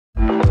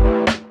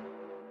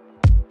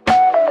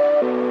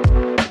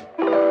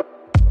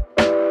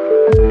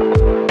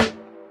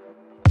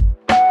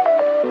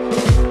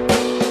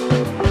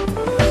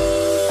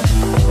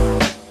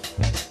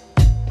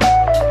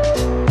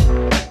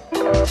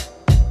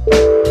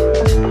Welcome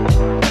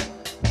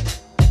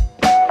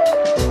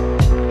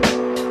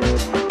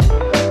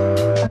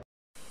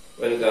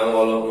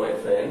all of my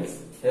friends.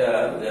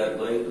 Here we are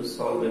going to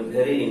solve a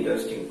very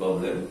interesting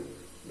problem.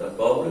 The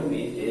problem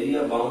is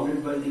area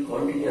bounded by the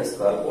continuous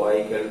curve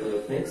y equal to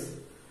fx,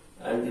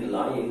 and the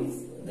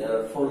lines, there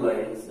are four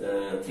lines,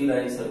 three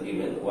lines are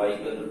given, y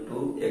equal to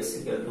 2, x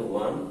equal to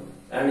 1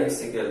 and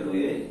x equal to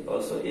a,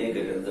 also a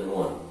greater than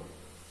 1.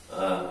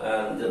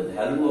 And the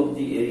value of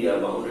the area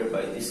bounded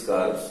by these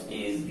curves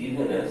is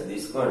given as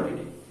this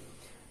quantity.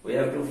 We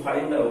have to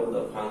find out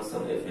the function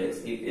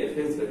fx if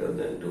fx greater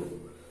than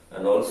 2.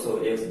 And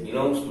also x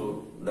belongs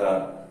to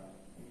the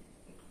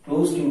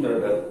closed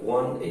interval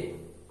 1a.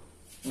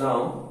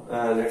 Now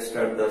let's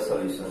start the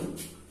solution.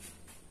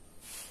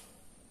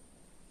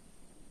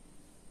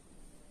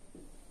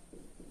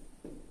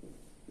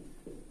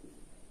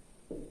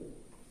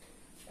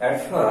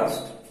 At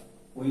first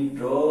we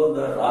draw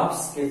the rough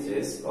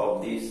sketches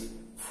of these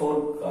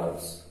four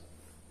curves.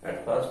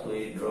 So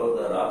we draw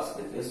the rough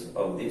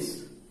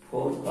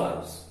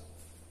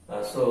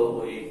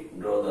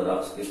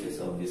sketches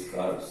of these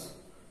curves.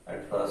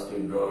 At first we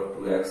draw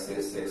two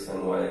axes, x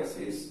and y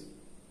axis.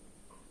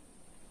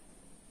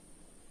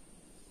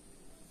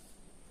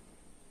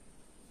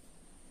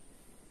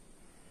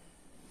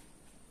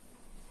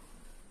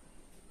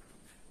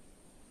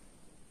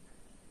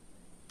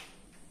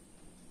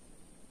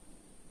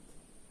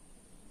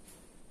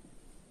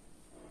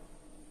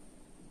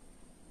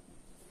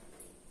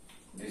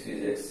 This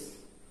is x,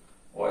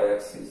 y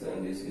axis,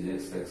 and this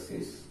is x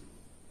axis.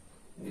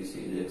 This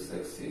is x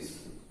axis,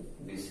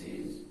 this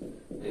is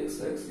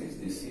x axis,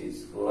 this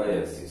is y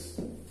axis.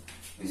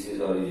 This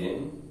is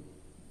origin.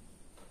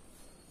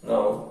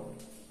 Now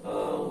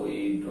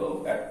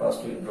at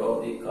first we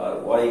draw the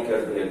curve y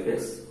equal to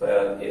fx,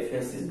 where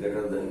fx is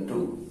greater than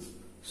 2.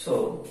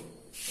 So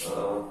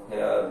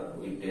here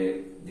we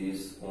take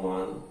this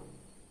 1,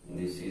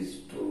 this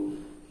is 2,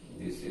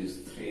 this is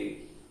 3,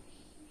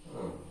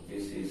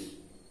 this is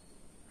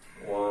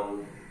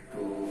 1,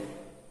 2,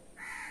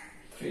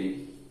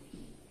 3.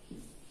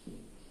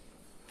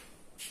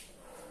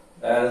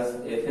 As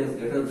f is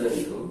greater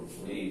than 2,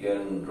 we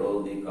can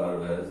draw the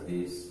curve as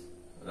this,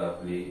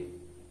 roughly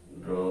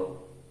draw.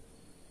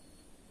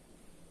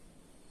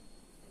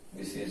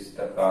 This is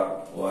the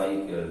curve y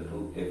equal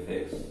to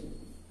fx,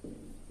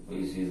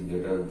 which is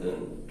greater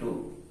than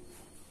 2.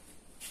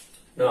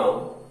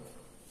 Now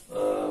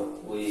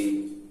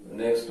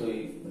next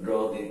we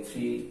draw the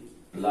three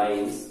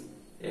lines,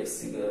 y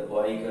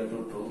equal to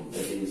 2,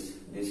 that is,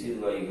 this is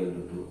y equal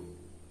to 2.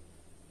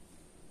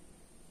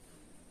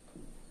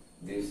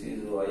 This is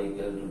y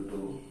equal to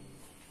 2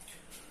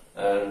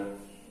 and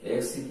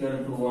x equal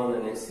to 1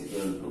 and x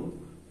equal to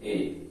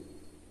a.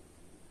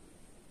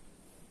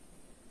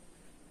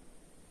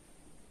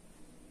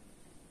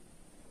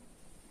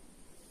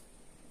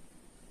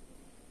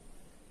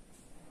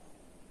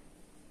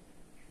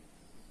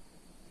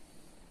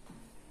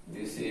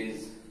 This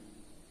is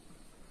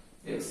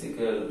x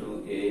equal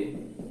to a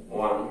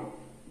 1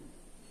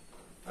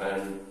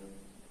 and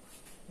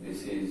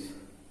this is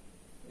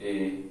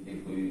a.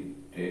 If we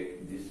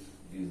take this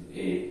is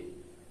a,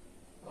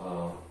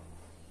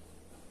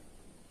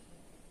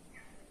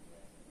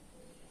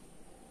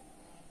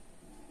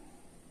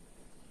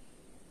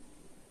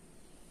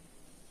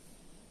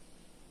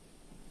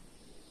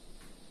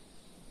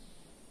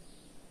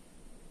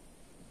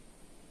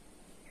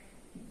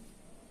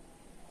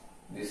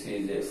 this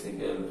is x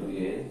equal to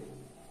a.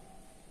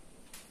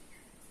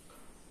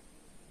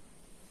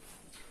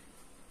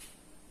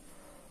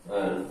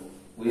 And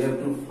we have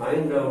to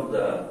find out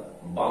the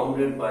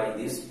bounded by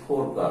these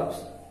four curves,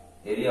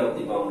 area of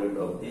the bounded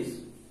of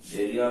this,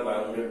 area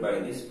bounded by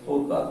these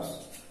four curves.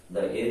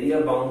 The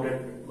area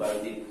bounded by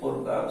the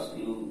four curves,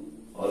 you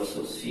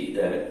also see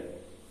that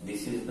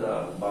this is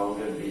the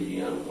bounded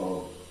region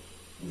of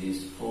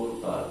these four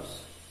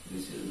curves.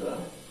 This is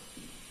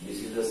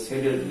the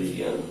shaded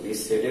region.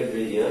 This shaded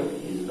region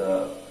is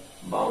the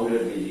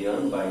bounded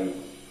region by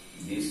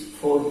these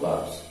four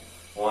curves.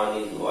 One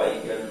is y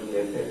equal to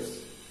fx,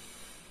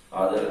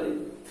 other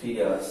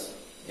three are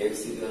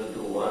x equal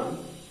to 1,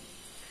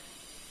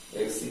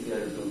 x equal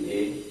to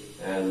a,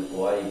 and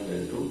y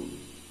equal to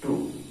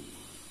 2.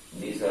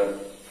 These are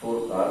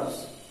four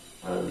curves,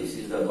 and this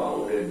is the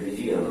bounded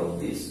region of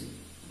this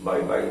by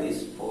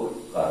these four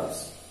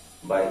curves.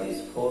 By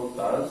these four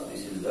curves,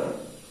 this is the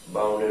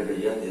bounded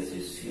region, this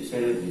is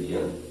shaded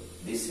region.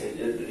 This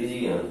shaded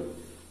region,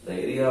 the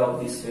area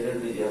of this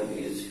shaded region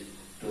is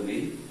to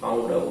be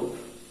found out.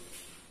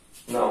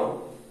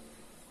 Now,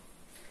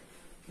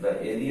 the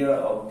area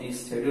of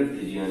this shaded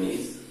region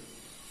is,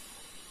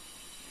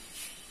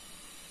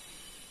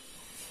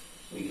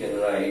 we can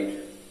write,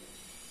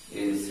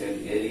 is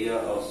area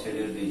of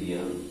shaded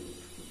region,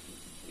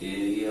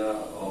 area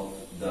of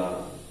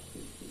the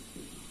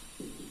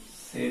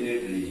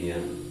shaded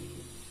region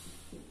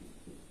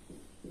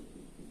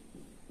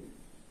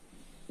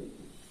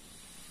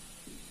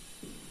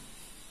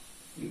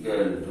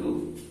equal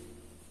to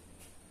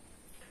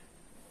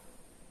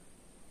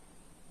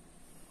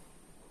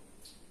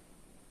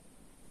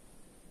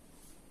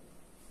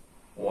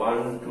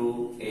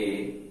to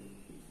a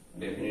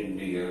definite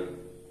integral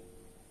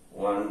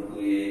 1 to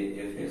a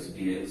fx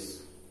dx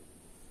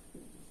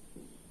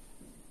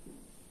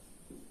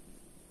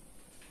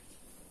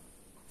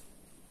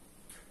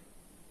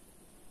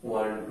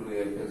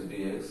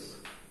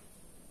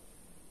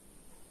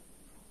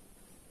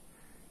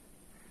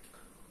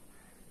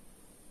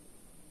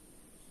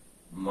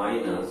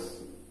minus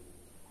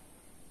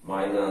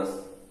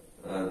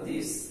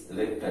this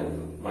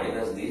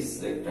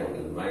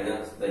rectangle,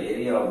 minus the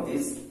area of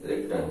this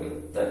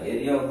rectangle. The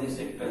area of this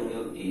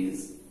rectangle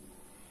is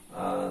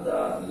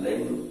the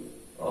length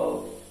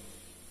of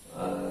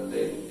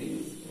length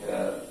is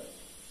here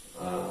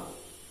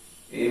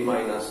a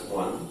minus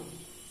 1,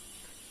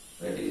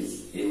 that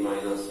is a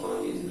minus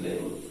 1 is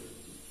length,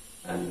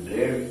 and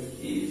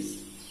breadth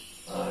is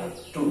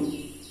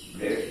 2.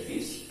 Breadth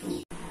is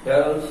 2.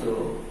 Here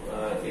also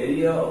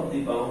area of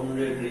the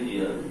bounded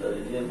region, the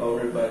region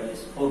bounded by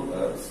these four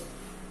curves,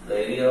 the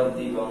area of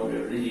the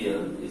bounded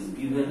region is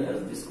given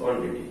as this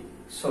quantity.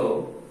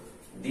 So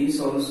this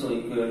also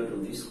equal to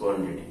this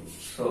quantity.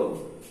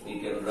 So we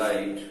can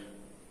write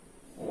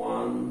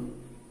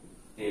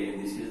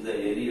 1a, this is the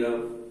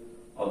area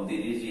of the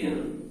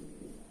region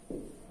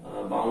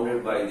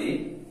bounded by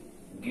the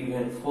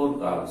given four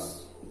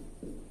curves,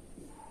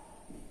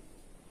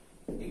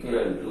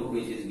 equal to,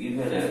 which is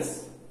given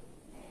as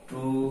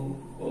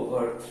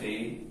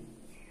 2/3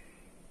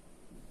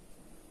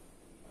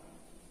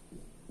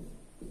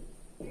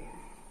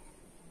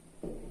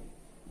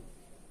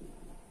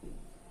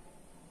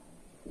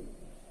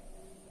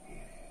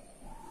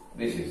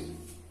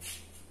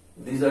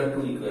 these are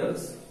two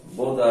equals,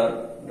 both are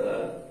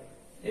the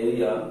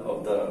area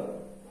of the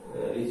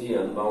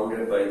region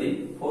bounded by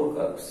the four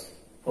curves.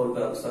 Four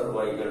curves are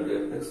y equal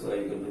to fx, y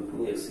equal to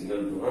 2, x equal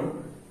to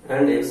 1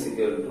 and x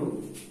equal to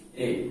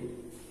a.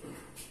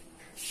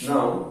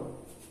 Now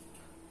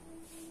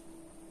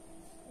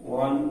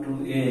 1 to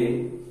a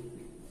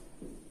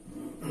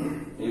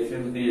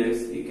fx dx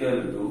equal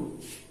to,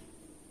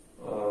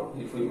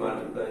 if we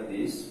multiply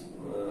this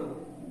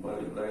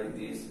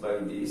by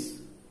this,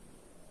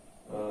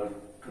 2,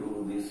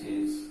 this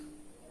is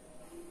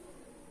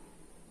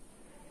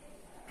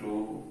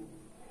 2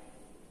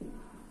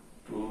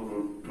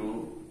 root 2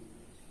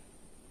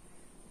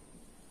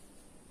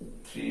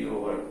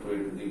 3/2 to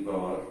the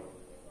power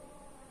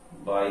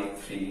by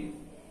 3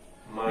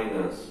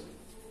 minus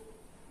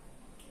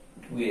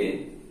 2a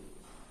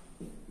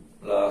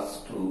plus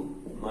 2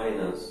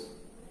 minus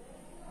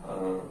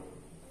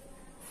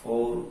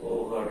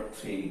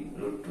 4/3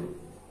 root 2.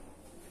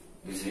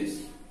 This is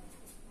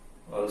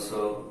also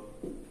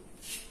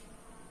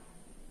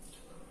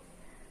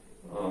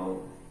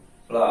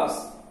plus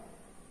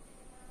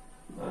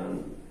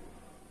and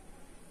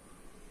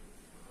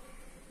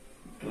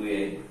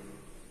 2a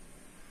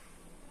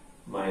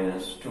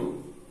minus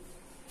 2.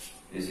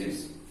 This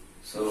is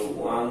so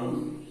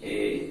 1 to a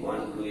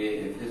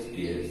fx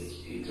dx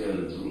equal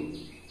to,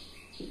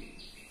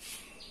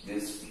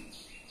 this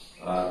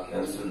are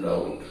cancelled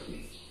out,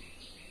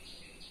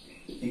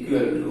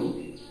 equal to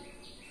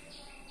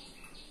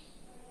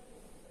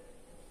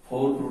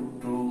 4 root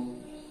 2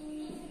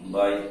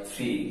 by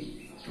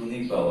 3 to the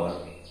power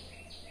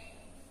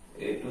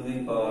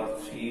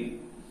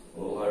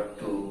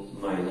 3/2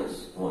 minus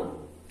 1.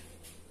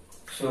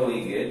 So we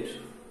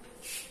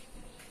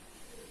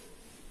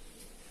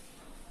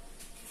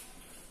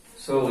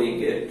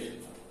get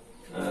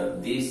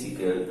this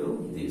equal to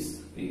this.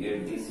 We get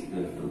this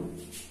equal to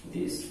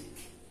this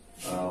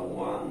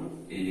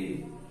 1a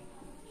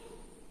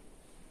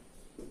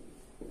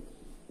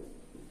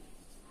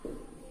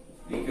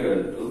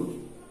equal to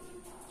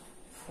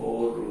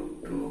 4 root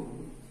 2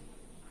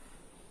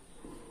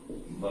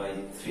 by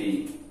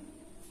 3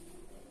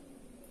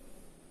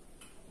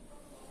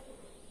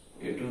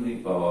 a to the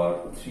power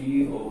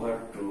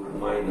 3/2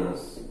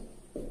 minus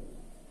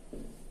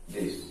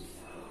this.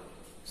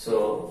 So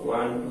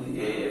 1 to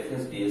a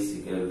fx dx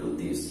equal to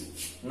this.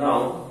 Now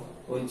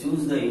we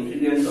choose the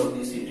integrand of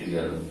this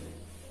integral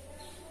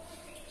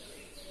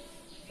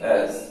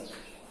as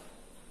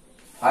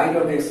phi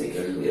dot x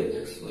equal to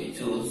fx. We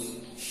choose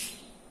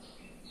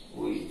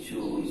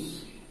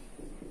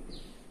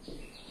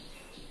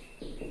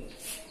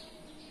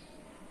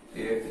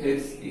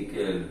fx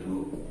equal to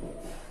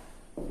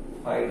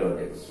phi dot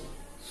x.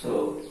 So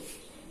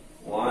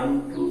 1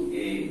 to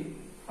a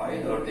phi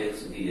dot x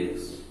dx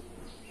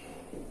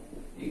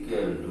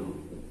equal to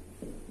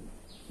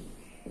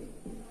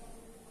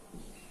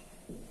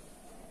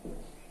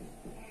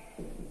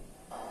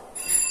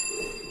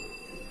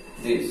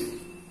this.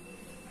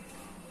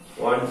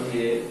 1 to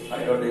a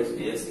phi dot x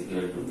dx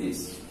equal to this.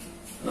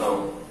 Now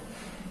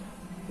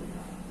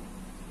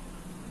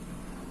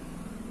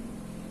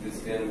this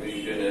can be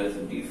written as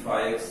d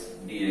phi x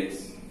dx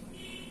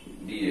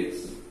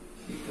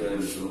equal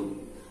to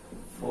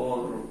 4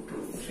 root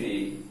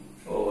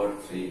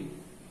 3/3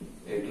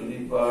 a to the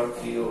power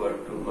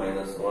 3/2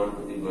 minus 1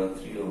 to the power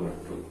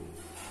 3/2.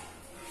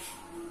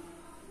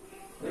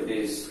 That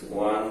is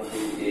 1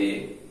 to a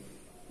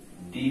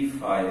d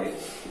phi x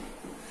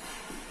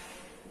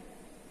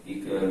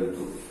equal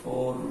to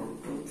 4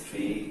 root 2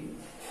 3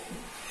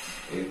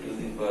 a to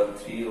the power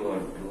 3 over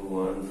 2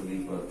 1 to the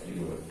power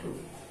 3 over 2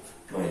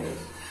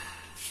 minus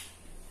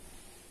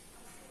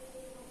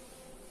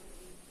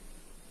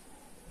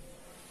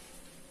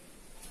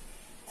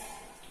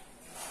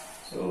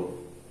so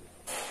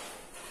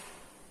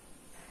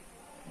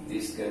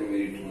this can be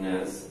written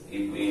as,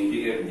 if we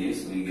integrate this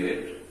we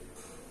get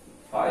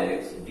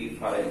 5x d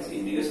phi x,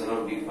 integration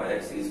of d phi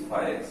x is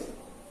phi x,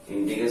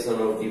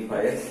 integration of d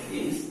phi x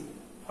is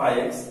phi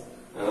x,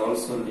 and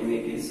also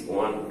limit is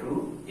 1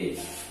 to a.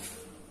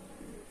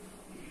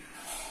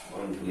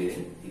 1 to a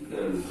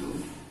equal to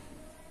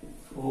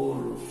 4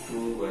 root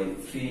 2 by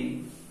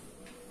 3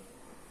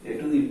 a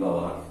to the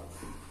power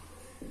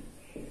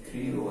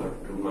 3 over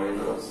 2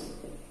 minus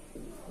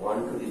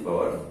 1 to the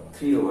power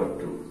 3 over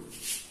 2.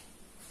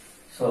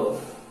 So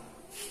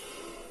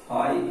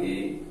phi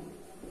a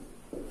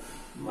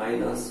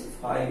minus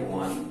phi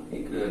 1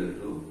 equal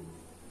to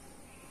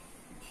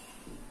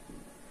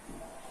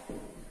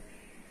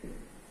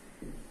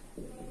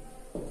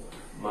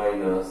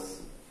minus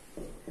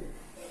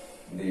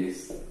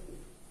this.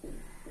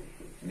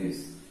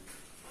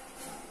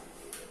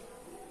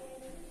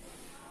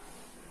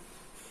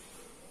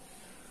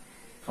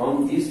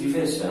 From this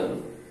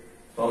relation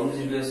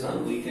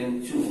we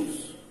can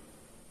choose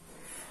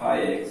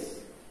phi x.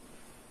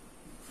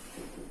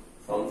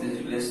 From this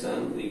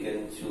relation we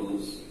can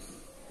choose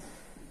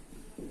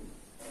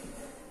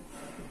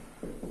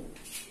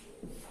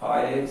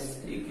phi x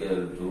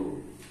equal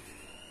to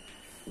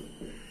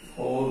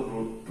 4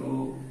 root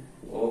 2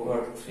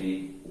 over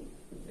 3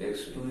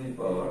 x to the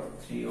power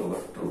 3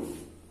 over 2.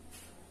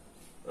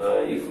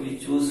 If we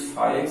choose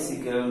phi x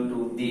equal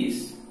to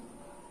this,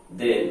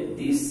 then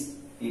this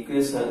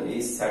equation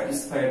is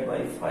satisfied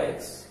by phi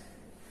x.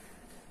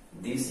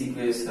 This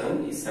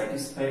equation is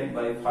satisfied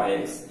by phi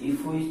x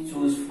if we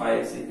choose phi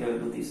x equal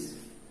to this,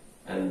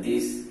 and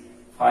this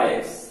phi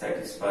x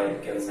can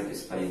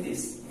satisfy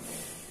this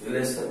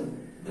relation.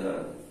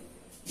 The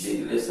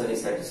relation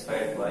is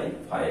satisfied by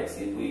phi x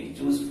if we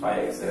choose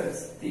phi x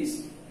as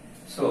this.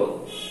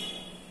 So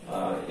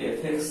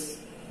fx,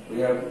 we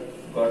have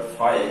got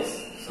phi x,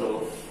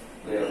 so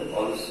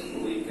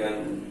we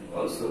can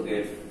also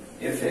get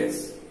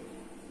fx,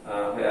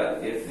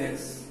 where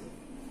fx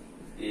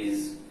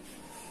is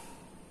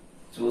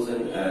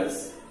chosen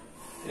as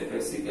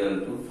fx equal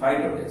to phi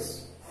dot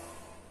x.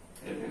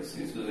 Fx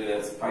is chosen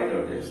as phi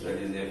dot x, that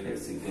is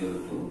fx equal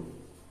to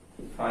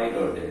phi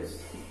dot x.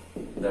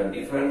 The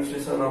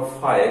differentiation of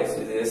phi x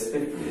with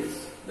respect to x,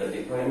 the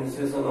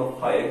differentiation of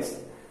phi x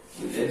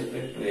with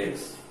respect to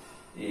x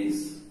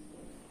is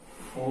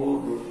 4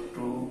 root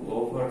 2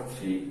 over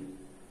 3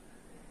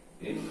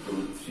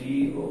 into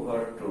 3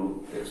 over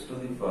 2 x to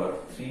the power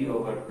 3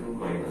 over 2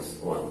 minus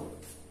 1.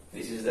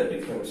 This is the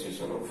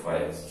differentiation of phi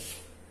x.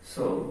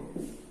 So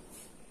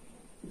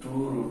 2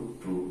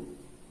 root 2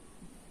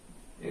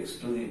 x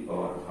to the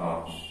power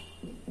half,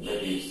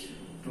 that is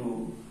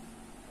 2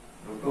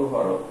 root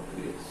over of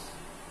 2x.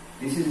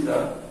 This is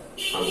the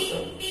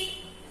function.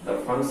 The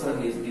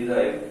function is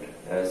derived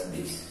as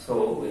this.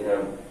 So we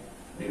have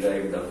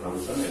derived the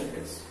function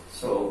fx.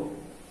 So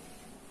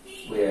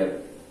we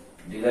have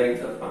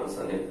derived the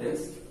function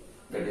fx,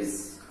 that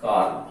is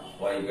called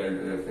y equal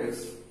to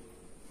fx.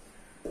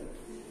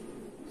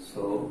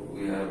 So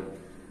we have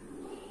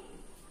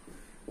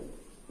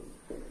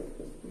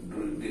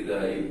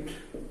derived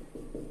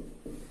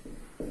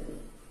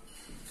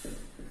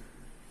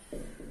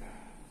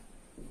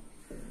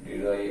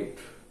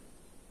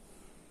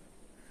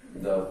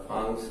the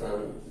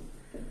function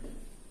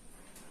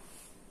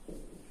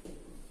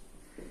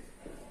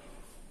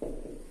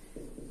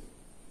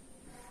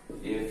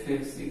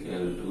fx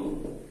equal to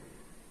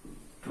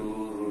 2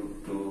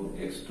 root 2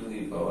 x to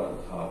the power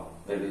half,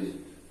 that is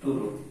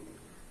 2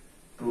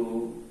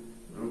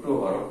 root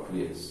over of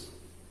 2x.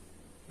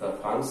 The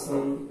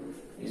function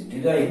is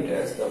derived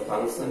as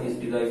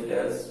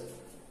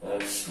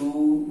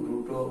 2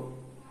 root of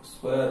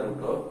square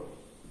root of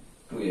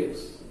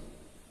 2x.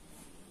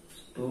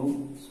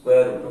 2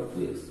 square root of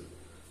 2x.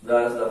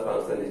 Thus the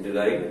function is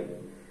derived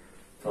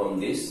from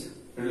this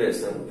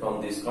relation,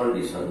 from this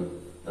condition.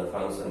 The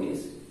function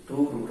is 2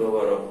 root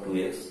over of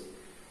 2x,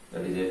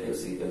 that is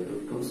fx equal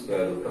to 2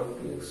 square root of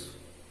 2x.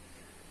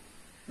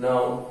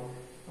 Now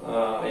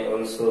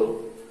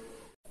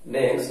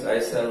next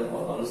I shall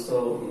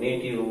also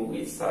meet you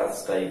with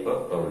such type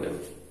of problem.